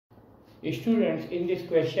Students, in this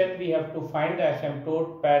question we have to find the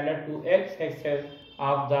asymptote parallel to x-axis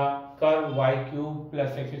of the curve y³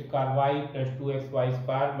 plus x square y plus 2xy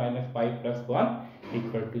square minus y plus 1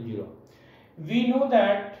 equal to 0. We know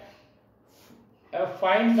that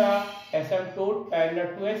find the asymptote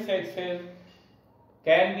parallel to x-axis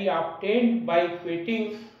can be obtained by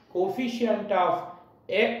equating coefficient of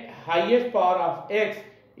highest power of x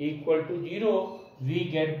equal to 0.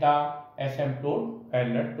 We get the asymptote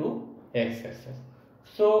parallel to x-axis.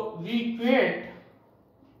 So we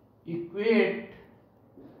equate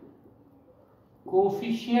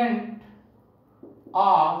coefficient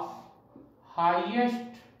of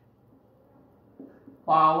highest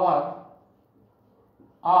power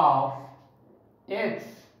of x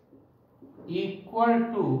equal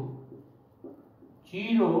to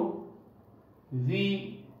 0.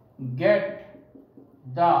 We get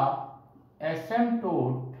the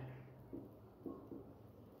asymptote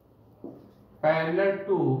parallel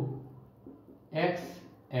to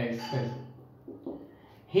x-axis.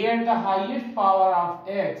 Here the highest power of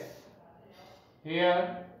x,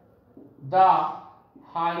 here the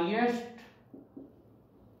highest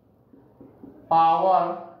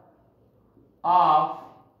power of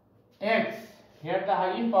x, here the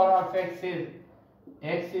highest power of x is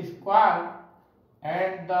x square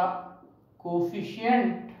and the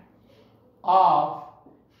coefficient of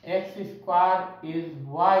x square is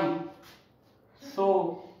y.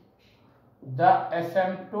 So the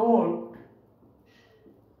asymptote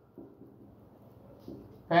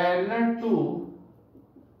parallel to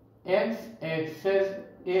x-axis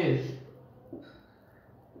is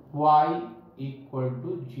y equal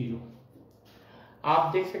to 0.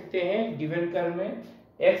 आप देख सकते हैं given curve में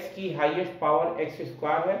x की highest power x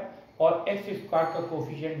square है और x square का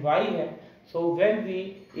coefficient y है. So when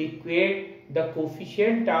we equate the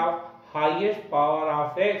coefficient of highest power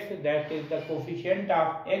of x, that is the coefficient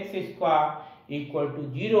of x square equal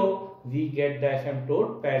to 0, we get the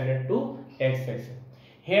asymptote parallel to x-axis.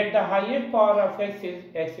 Here the highest power of x is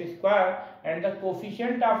x square and the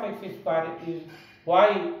coefficient of x square is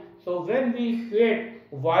y. So when we equate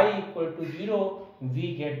y equal to 0,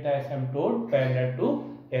 we get the asymptote parallel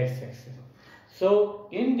to x-axis. So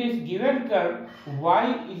in this given curve,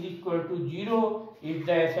 y is equal to 0 is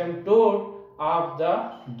the asymptote of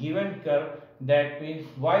the given curve. That means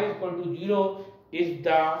y is equal to 0 is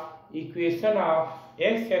the equation of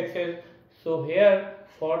x-axis. So here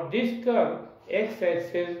for this curve,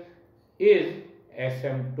 x-axis is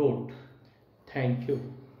asymptote. Thank you.